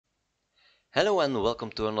Hello and welcome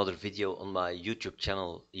to another video on my YouTube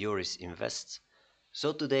channel Joris Invests.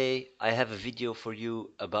 So today I have a video for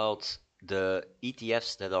you about the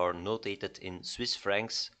ETFs that are notated in Swiss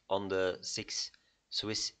francs on the SIX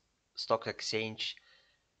Swiss Stock Exchange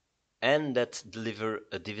and that deliver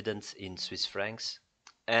a dividend in Swiss francs.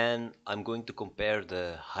 And I'm going to compare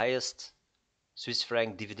the highest Swiss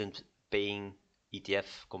franc dividend paying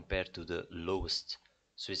ETF compared to the lowest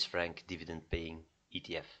Swiss franc dividend paying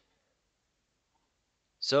ETF.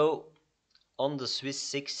 So on the Swiss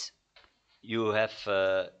 6 you have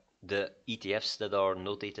the ETFs that are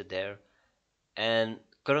notated there, and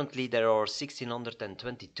currently there are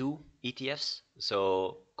 1622 ETFs.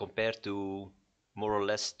 So compared to more or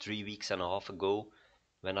less 3 weeks and a half ago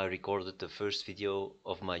when I recorded the first video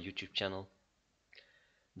of my YouTube channel,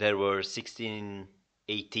 there were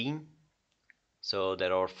 1618, so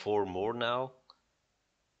there are 4 more now.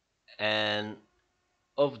 And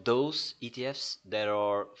of those ETFs, there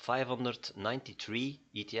are 593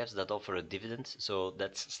 ETFs that offer a dividend, so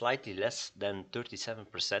that's slightly less than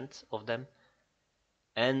 37% of them.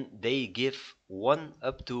 And they give 1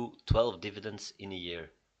 up to 12 dividends in a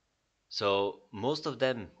year. So most of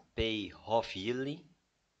them pay half yearly,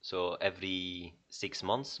 so every 6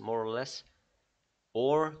 months more or less,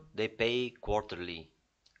 or they pay quarterly.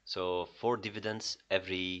 So 4 dividends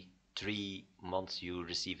every 3 months you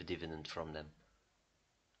receive a dividend from them.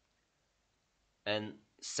 And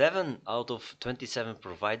 7 out of 27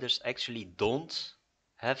 providers actually don't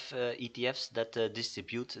have ETFs that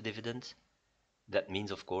distribute a dividend. That means,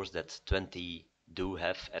 of course, that 20 do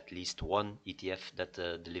have at least one ETF that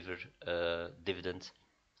deliver a dividend.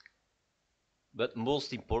 But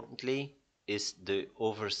most importantly is the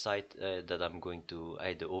oversight that I'm going to,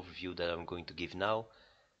 the overview that I'm going to give now.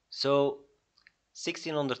 So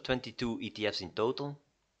 1622 ETFs in total,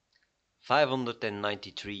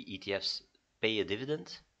 593 ETFs pay a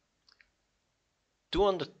dividend.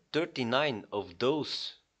 239 of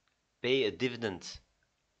those pay a dividend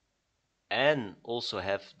and also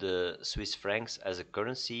have the Swiss francs as a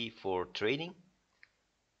currency for trading.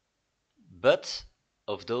 But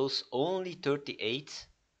of those, only 38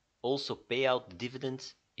 also pay out the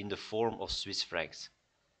dividend in the form of Swiss francs.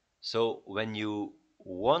 So when you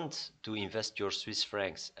want to invest your Swiss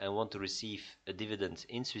francs and want to receive a dividend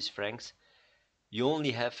in Swiss francs, you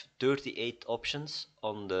only have 38 options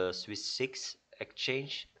on the Swiss 6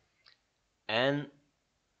 exchange. And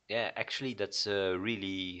yeah, actually that's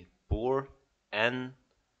really poor. And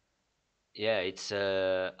yeah, it's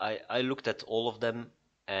I looked at all of them,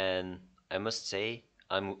 and I must say,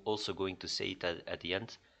 I'm also going to say it at the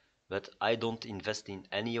end, but I don't invest in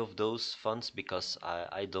any of those funds because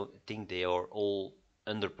I don't think they are all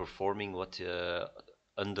underperforming what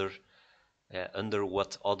under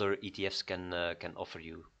what other ETFs can offer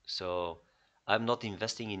you. So I'm not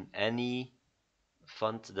investing in any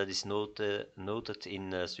fund that is noted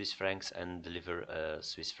in Swiss francs and deliver a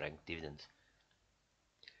Swiss franc dividend.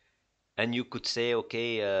 And you could say,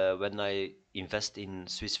 okay, when I invest in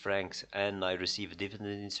Swiss francs and I receive a dividend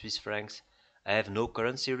in Swiss francs, I have no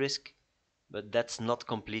currency risk. But that's not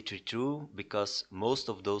completely true, because most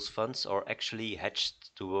of those funds are actually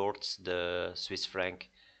hedged towards the Swiss franc,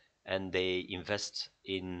 and they invest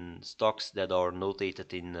in stocks that are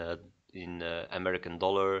notated in American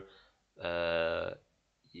dollar, uh,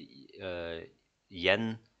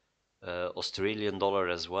 yen, Australian dollar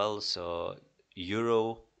as well, so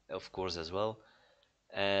euro of course as well.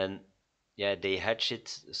 And yeah, they hedge it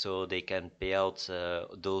so they can pay out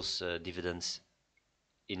those dividends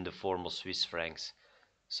in the form of Swiss francs.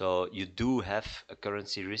 So you do have a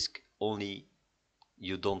currency risk, only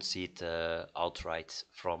you don't see it outright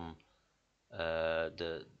from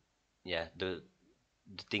the yeah the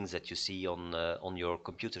things that you see on your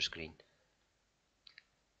computer screen.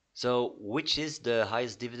 So which is the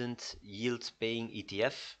highest dividend yield paying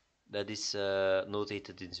ETF that is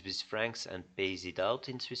notated in Swiss francs and pays it out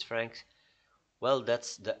in Swiss francs? Well,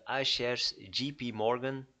 that's the iShares GP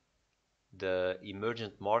Morgan, the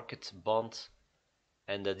emergent market bond,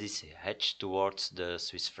 and that is hedged towards the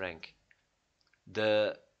Swiss franc.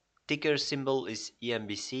 The ticker symbol is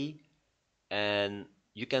EMBC, and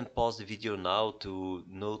you can pause the video now to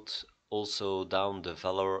note also down the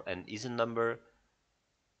valor and ISIN number.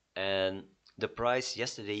 And the price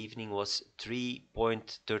yesterday evening was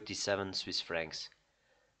 3.37 Swiss francs.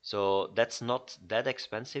 So that's not that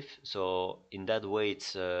expensive. So in that way,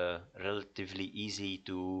 it's relatively easy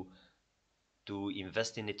to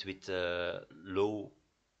invest in it with low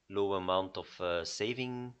amount of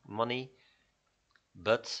saving money.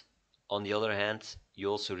 But on the other hand, you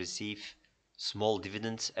also receive small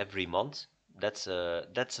dividends every month. that's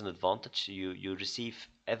an advantage. You receive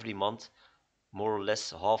every month, more or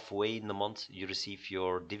less halfway in the month, you receive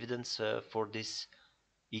your dividends for this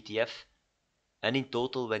ETF. And in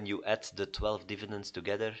total, when you add the 12 dividends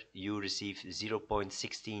together, you receive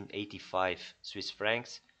 0.1685 Swiss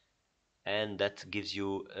francs, and that gives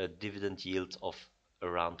you a dividend yield of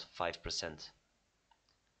around 5%.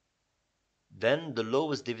 Then the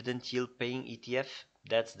lowest dividend yield paying ETF,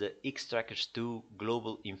 that's the X-Trackers 2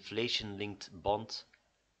 Global Inflation Linked Bond.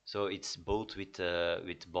 So it's both with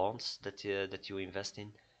bonds that you invest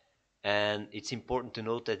in. And it's important to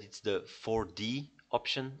note that it's the 4D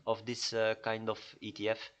option of this kind of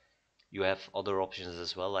ETF. You have other options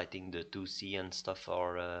as well. I think the 2C and stuff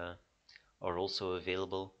are also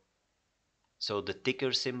available. So the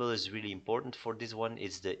ticker symbol is really important for this one.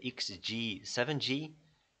 It's the XG7G.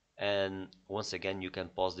 And once again, you can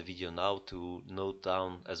pause the video now to note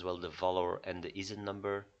down as well the valor and the ISIN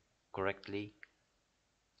number correctly.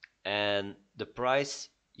 And the price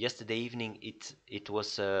yesterday evening, it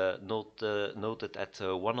was noted at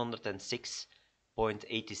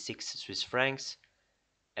 106.86 Swiss francs,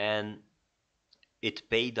 and it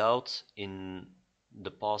paid out in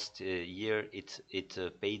the past year. It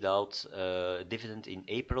paid out dividend in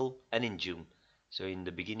April and in June. So in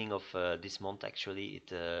the beginning of this month, actually,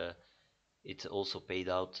 it also paid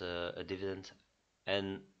out a dividend,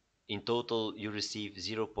 and in total you receive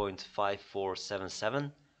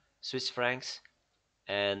 0.5477 Swiss francs,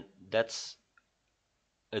 and that's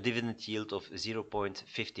a dividend yield of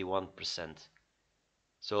 0.51%.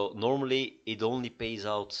 So normally it only pays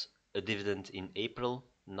out a dividend in April.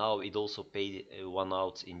 Now it also paid one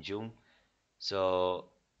out in June.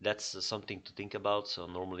 So that's something to think about. So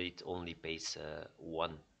normally it only pays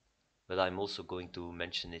one. But I'm also going to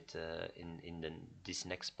mention it this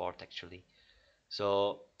next part actually.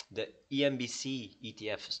 So the EMBC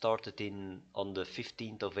ETF started on the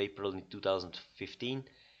 15th of April in 2015.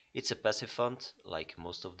 It's a passive fund, like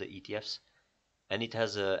most of the ETFs, and it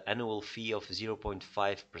has an annual fee of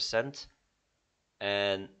 0.5%,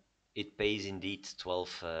 and it pays indeed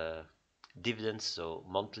 12 dividends, so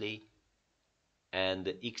monthly. And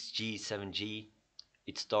the XG7G,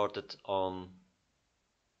 it started on,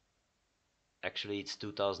 actually it's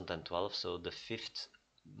 2012, so the 5th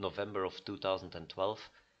November of 2012.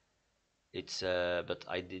 It's but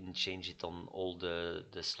I didn't change it on all the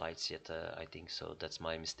slides yet, I think, so that's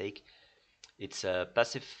my mistake. It's a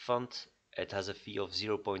passive fund. It has a fee of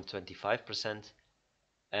 0.25%,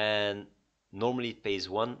 and normally it pays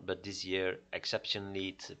 1, but this year exceptionally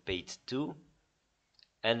it paid 2.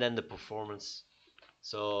 And then the performance.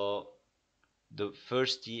 So the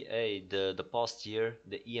first year, the past year,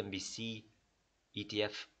 the EMBC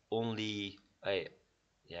ETF only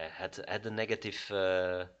had a negative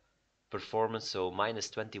performance, so minus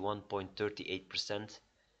 21.38%,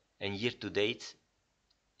 and year to date,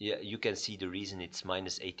 yeah, you can see the reason. It's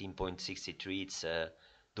minus 18.63. It's the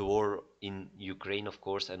war in Ukraine, of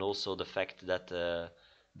course, and also the fact that the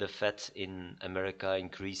Fed in America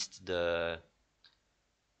increased the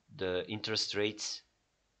interest rates,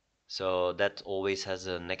 so that always has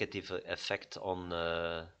a negative effect on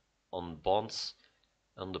bonds,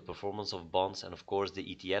 on the performance of bonds, and of course the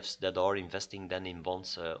ETFs that are investing then in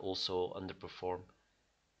bonds also underperform.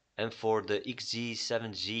 And for the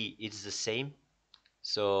XG7G, it's the same.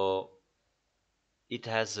 So it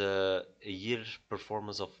has a year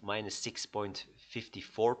performance of minus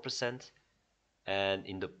 6.54%, and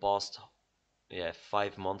in the past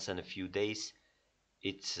 5 months and a few days,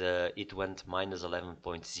 it went minus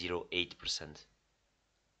 11.08%.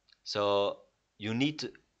 So you need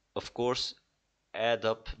to, of course, add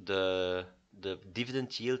up the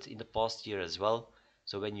dividend yield in the past year as well.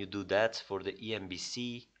 So when you do that for the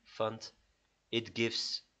EMBC fund, it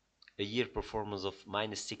gives a year performance of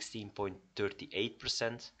minus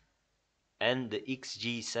 16.38%, and the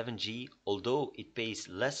XG7G, although it pays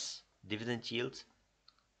less dividend yield,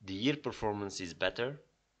 the year performance is better.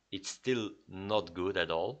 It's still not good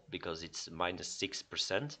at all because it's minus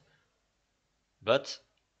 6%, but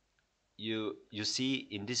you see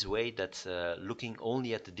in this way that looking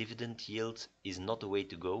only at the dividend yield is not the way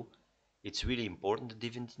to go. It's really important, the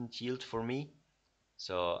dividend yield, for me.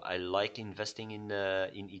 So I like investing in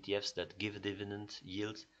ETFs that give a dividend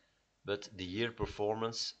yield, but the year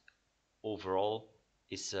performance overall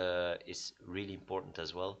is really important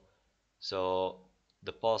as well. So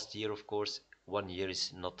the past year, of course, 1 year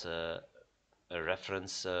is not a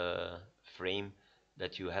reference frame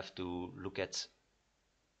that you have to look at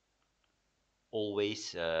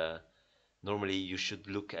always. Normally you should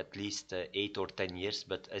look at least 8 or 10 years,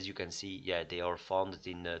 but as you can see, yeah, they are founded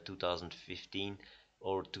in 2015,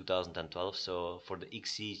 or 2012. So for the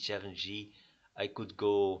XG7G, I could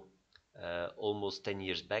go almost 10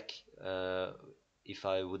 years back if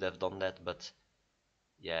I would have done that. But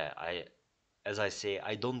yeah, as I say,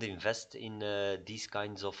 I don't invest in these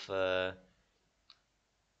kinds of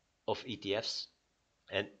ETFs.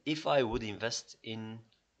 And if I would invest in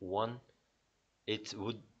one, it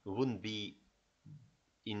wouldn't be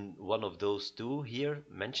in one of those two here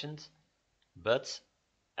mentioned, but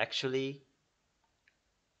actually,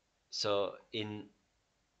 so in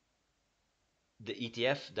the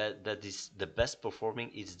ETF that is the best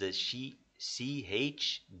performing is the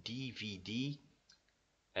CH DVD,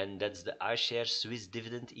 and that's the iShares Swiss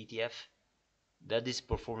Dividend ETF. That is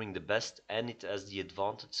performing the best, and it has the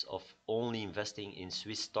advantage of only investing in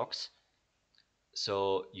Swiss stocks.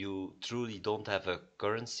 So you truly don't have a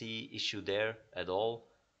currency issue there at all.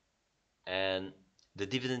 And the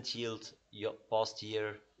dividend yield past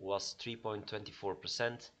year was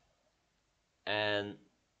 3.24%, and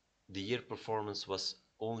the year performance was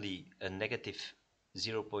only a negative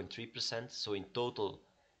 0.3%. So in total,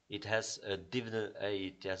 it has a dividend,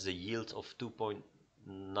 it has a yield of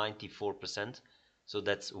 2.94%. So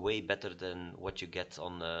that's way better than what you get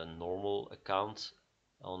on a normal account,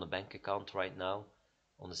 on a bank account right now,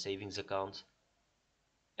 on a savings account.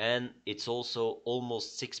 And it's also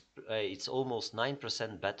almost it's almost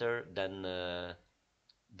 9% better than the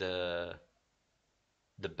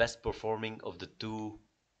the best performing of the two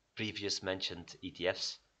previous mentioned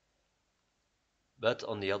ETFs. But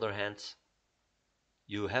on the other hand,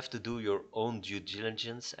 you have to do your own due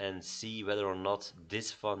diligence and see whether or not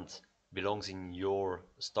this fund belongs in your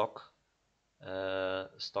stock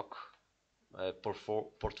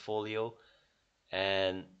portfolio,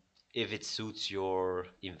 and if it suits your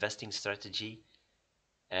investing strategy.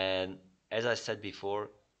 And as I said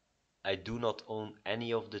before, I do not own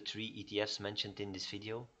any of the three ETFs mentioned in this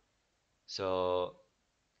video. So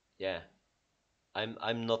yeah,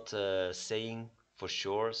 I'm not saying for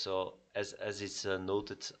sure. So as it's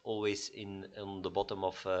noted always in on the bottom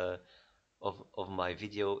of my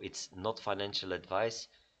video, it's not financial advice.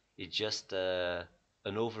 It's just an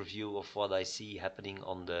overview of what I see happening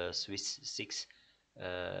on the Swiss 6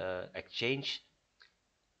 exchange.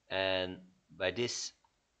 And by this,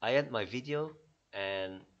 I end my video.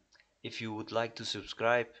 And if you would like to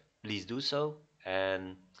subscribe, please do so.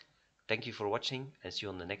 And thank you for watching, and see you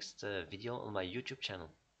on the next video on my YouTube channel.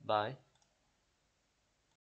 Bye.